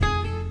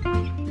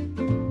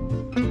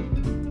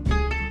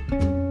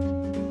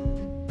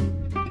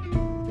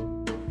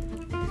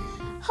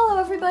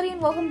everybody,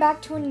 and welcome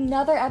back to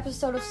another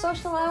episode of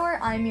Social Hour.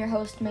 I'm your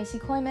host, Macy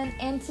Koyman,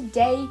 and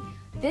today,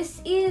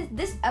 this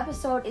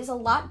episode is a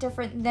lot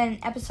different than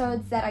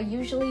episodes that I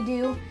usually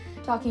do,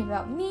 talking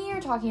about me,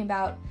 or talking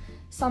about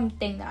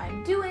something that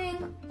I'm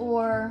doing,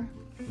 or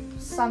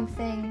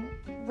something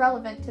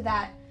relevant to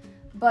that.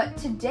 But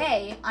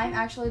today, I'm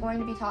actually going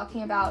to be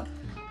talking about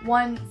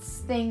one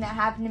thing that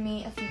happened to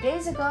me a few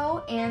days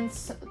ago, and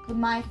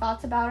my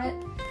thoughts about it.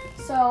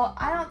 So,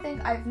 I don't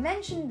think I've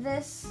mentioned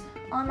this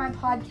on my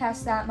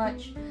podcast that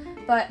much,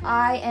 but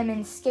I am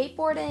in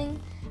skateboarding.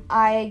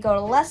 I go to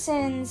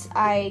lessons,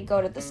 I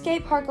go to the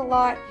skate park a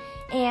lot,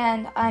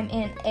 and I'm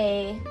in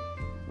a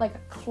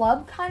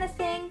club kind of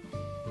thing.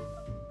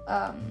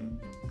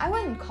 I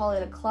wouldn't call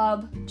it a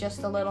club,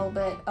 just a little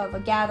bit of a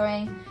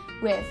gathering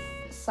with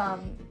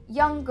some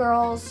young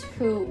girls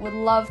who would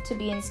love to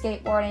be in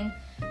skateboarding,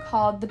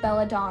 called the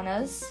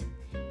Belladonnas.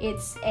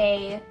 It's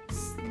a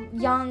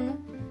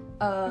young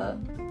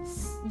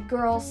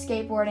girls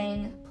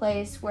skateboarding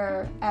place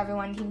where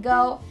everyone can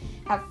go,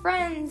 have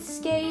friends,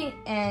 skate,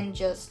 and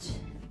just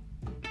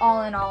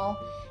all in all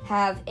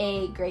have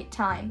a great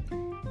time.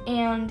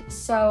 And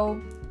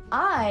so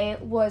I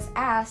was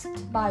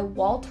asked by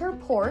Walter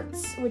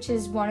Ports, which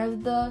is one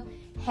of the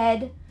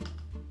head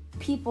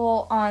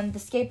people on the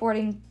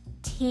skateboarding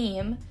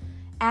team,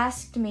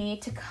 asked me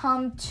to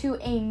come to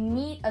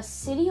a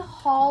city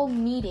hall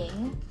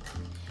meeting,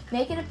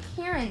 make an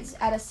appearance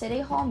at a city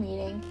hall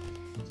meeting,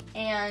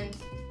 and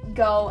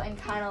go and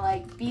kind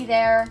of be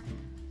there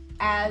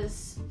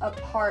as a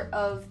part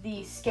of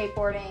the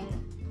skateboarding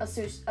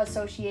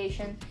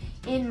association.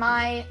 In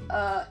my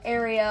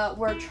area,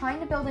 we're trying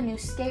to build a new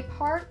skate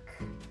park,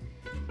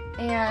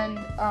 and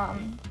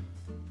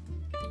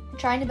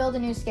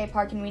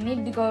we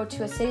needed to go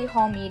to a city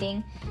hall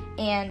meeting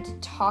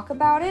and talk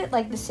about it,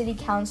 the city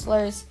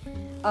councilors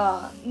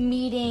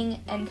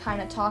meeting, and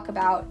kind of talk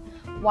about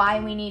why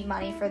we need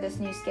money for this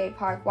new skate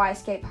park, why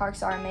skate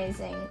parks are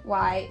amazing,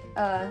 why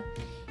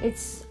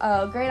it's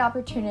a great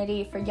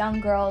opportunity for young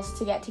girls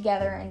to get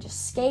together and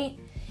just skate.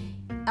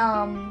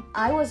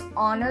 I was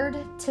honored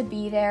to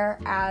be there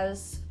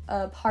as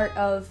a part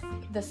of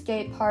the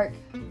skate park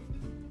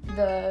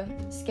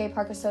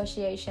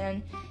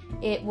association.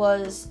 It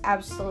was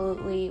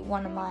absolutely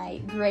one of my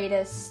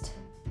greatest,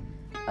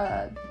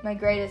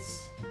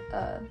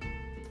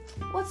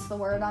 what's the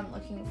word I'm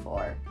looking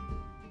for?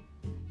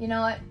 You know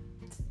what?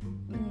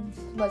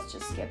 Let's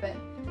just skip it.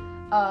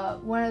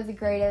 One of the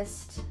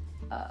greatest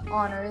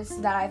honors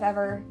that I've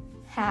ever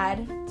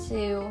had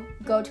to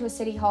go to a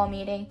city hall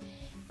meeting,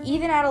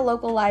 even at a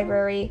local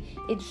library.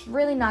 It's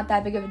really not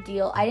that big of a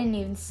deal. I didn't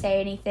even say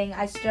anything.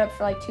 I stood up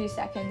for 2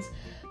 seconds,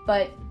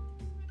 but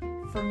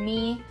for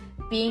me,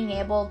 being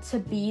able to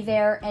be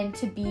there and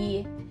to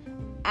be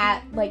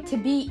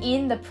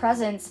in the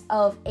presence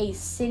of a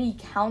city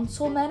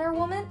councilman or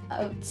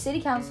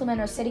city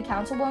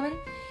councilwoman,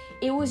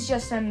 it was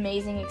just an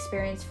amazing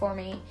experience for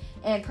me.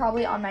 And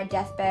probably on my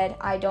deathbed,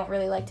 I don't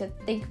really like to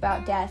think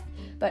about death,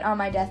 but on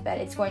my deathbed,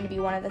 it's going to be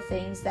one of the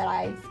things that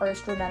I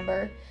first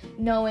remember,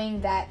 knowing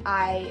that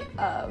I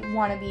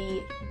want to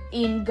be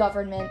in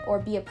government or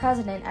be a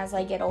president as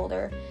I get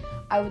older.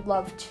 I would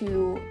love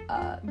to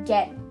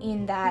get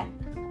in that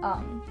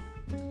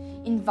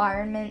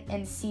environment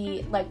and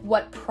see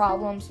what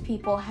problems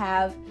people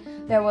have.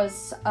 There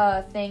was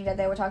a thing that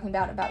they were talking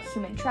about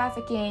human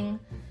trafficking,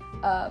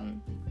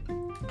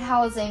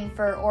 housing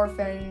for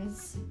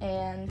orphans,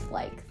 and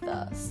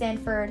the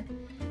Stanford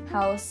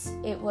house.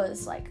 It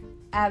was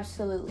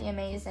absolutely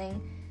amazing.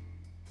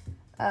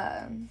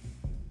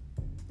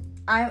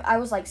 I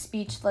was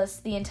speechless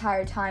the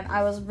entire time.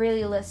 I was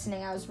really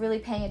listening. I was really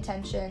paying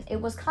attention. It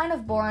was kind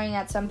of boring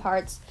at some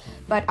parts,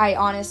 but I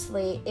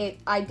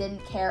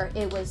didn't care.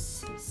 It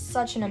was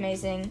such an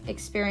amazing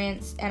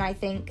experience, and I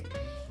think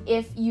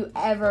if you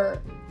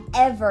ever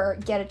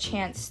get a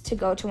chance to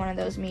go to one of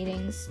those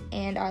meetings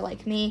and are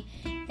like me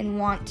and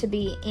want to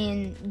be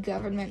in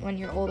government when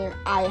you're older,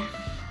 I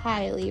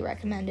highly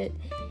recommend it.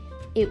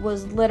 It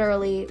was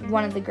literally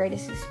one of the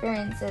greatest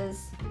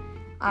experiences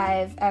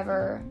I've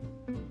ever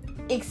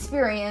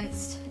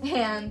experienced,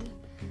 and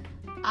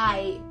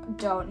I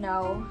don't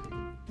know,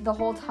 the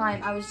whole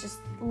time I was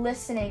just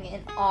listening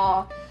in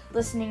awe,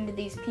 listening to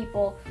these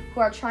people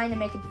who are trying to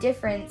make a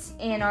difference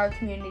in our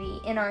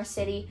community, in our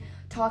city,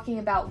 talking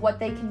about what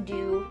they can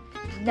do,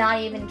 not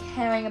even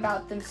caring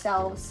about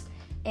themselves,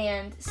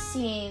 and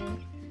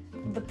seeing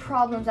the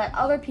problems that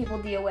other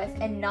people deal with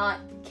and not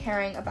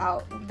caring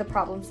about the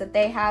problems that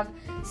they have,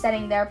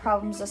 setting their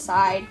problems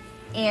aside,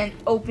 and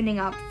opening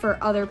up for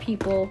other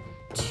people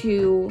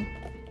to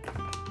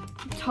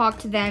talk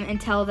to them and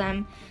tell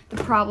them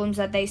the problems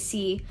that they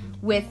see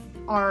with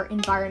our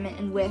environment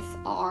and with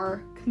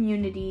our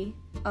community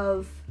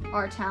of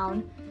our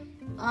town.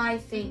 I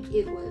think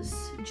it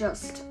was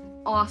just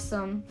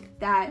awesome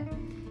that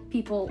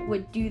people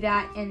would do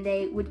that and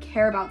they would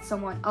care about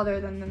someone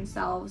other than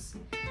themselves.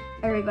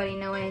 Everybody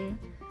knowing,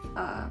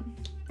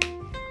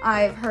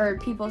 I've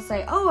heard people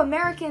say, oh,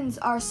 Americans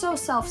are so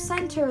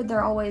self-centered,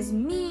 they're always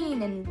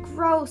mean and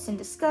gross and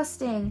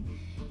disgusting.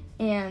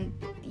 And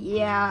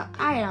yeah,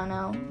 I don't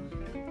know.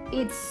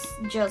 It's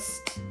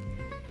just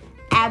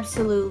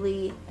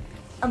absolutely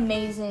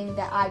amazing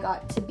that I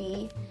got to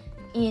be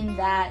in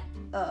that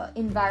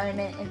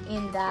environment and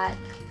in that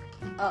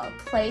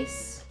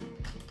place,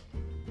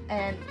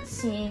 and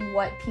seeing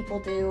what people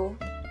do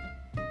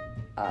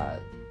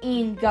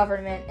in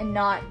government, and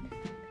not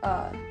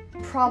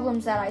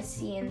problems that I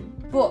see in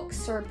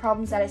books or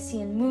problems that I see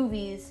in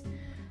movies,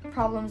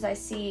 problems I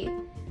see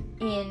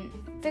in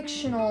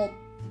fictional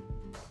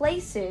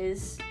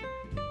places,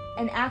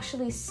 and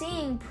actually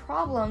seeing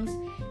problems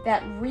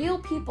that real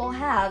people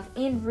have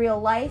in real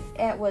life.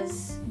 It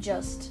was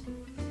just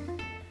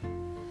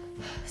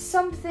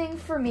something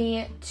for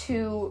me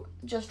to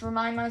just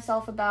remind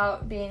myself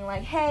about, being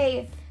like,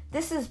 hey,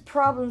 this is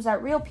problems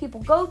that real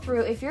people go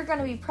through. If you're going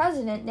to be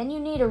president, then you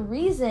need a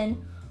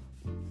reason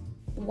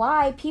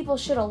why people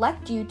should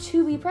elect you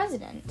to be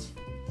president.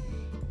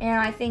 And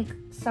I think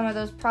some of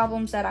those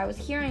problems that I was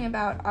hearing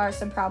about are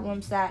some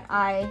problems that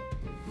I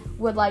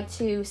would like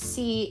to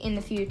see in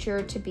the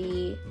future to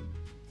be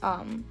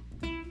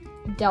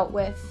dealt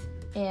with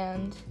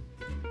and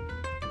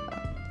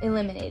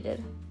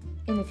eliminated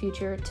in the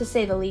future, to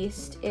say the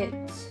least.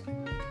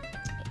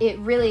 It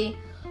really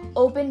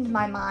opened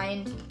my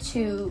mind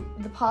to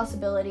the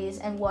possibilities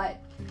and what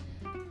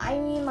I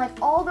mean. Like,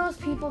 all those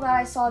people that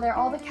I saw there,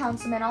 all the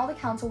councilmen, all the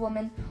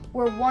councilwomen,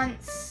 were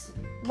once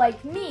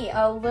like me,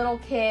 a little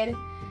kid,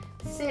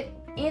 sit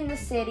in the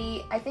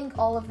city. I think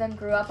all of them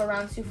grew up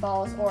around Sioux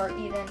Falls, or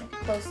even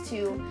close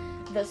to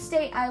the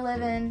state I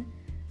live in.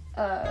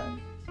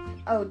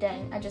 Oh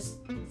dang, I just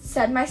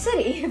said my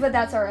city, but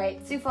that's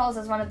alright. Sioux Falls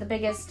is one of the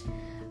biggest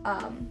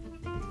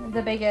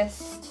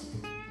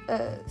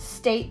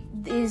state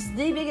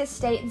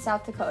in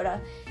South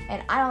Dakota,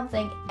 and I don't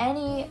think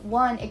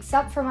anyone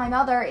except for my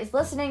mother is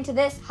listening to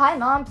this. Hi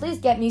Mom, please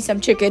get me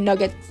some chicken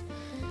nuggets.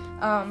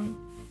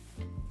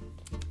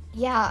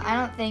 Yeah, I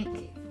don't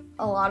think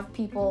a lot of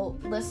people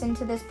listen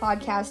to this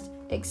podcast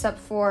except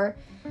for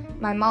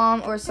my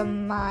mom or some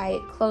of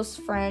my close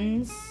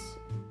friends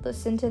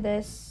listen to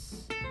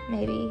this,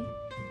 maybe,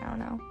 I don't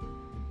know.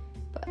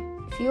 But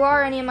if you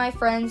are any of my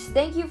friends,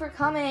 thank you for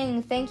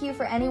coming. Thank you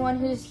for anyone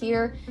who's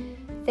here.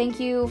 Thank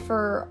you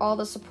for all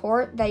the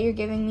support that you're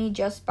giving me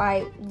just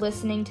by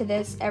listening to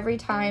this. Every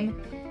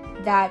time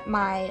that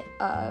my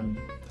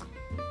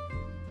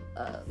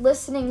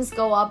listenings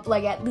go up,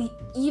 like at least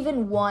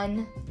even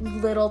one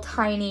little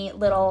tiny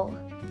little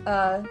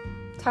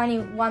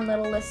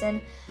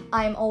listen,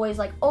 I'm always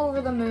like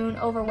over the moon,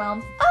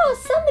 overwhelmed. Oh,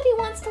 somebody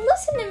wants to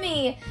listen to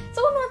me.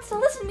 Someone wants to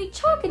listen to me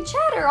talk and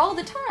chatter all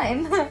the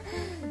time.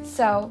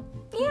 So,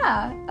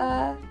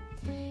 yeah,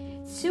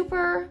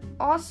 super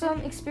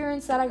awesome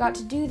experience that I got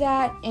to do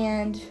that,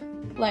 and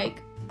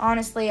like,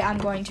 honestly, I'm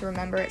going to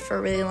remember it for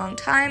a really long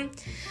time.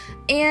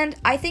 And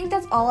I think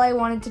that's all I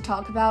wanted to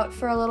talk about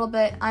for a little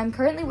bit. I'm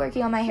currently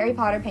working on my Harry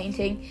Potter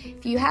painting.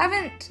 If you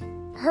haven't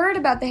heard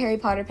about the Harry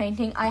Potter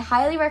painting, I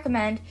highly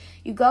recommend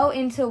you go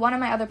into one of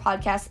my other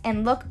podcasts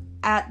and look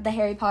at the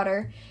Harry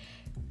Potter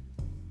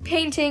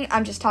painting.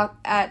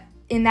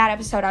 In that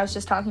episode, I was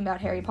just talking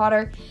about Harry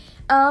Potter.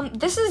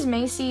 This is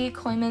Macy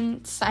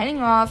Koyman signing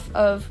off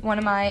of one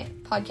of my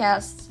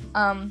podcasts.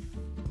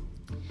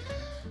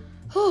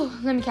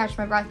 Let me catch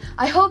my breath.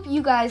 I hope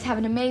you guys have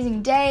an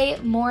amazing day,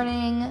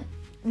 morning,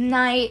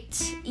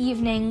 night,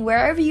 evening,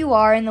 wherever you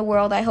are in the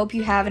world. I hope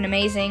you have an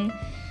amazing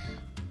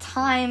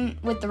time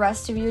with the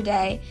rest of your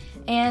day.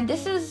 And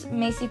this is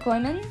Macy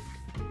Koyman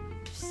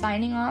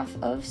signing off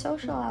of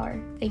Social Hour.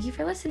 Thank you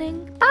for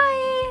listening. Bye!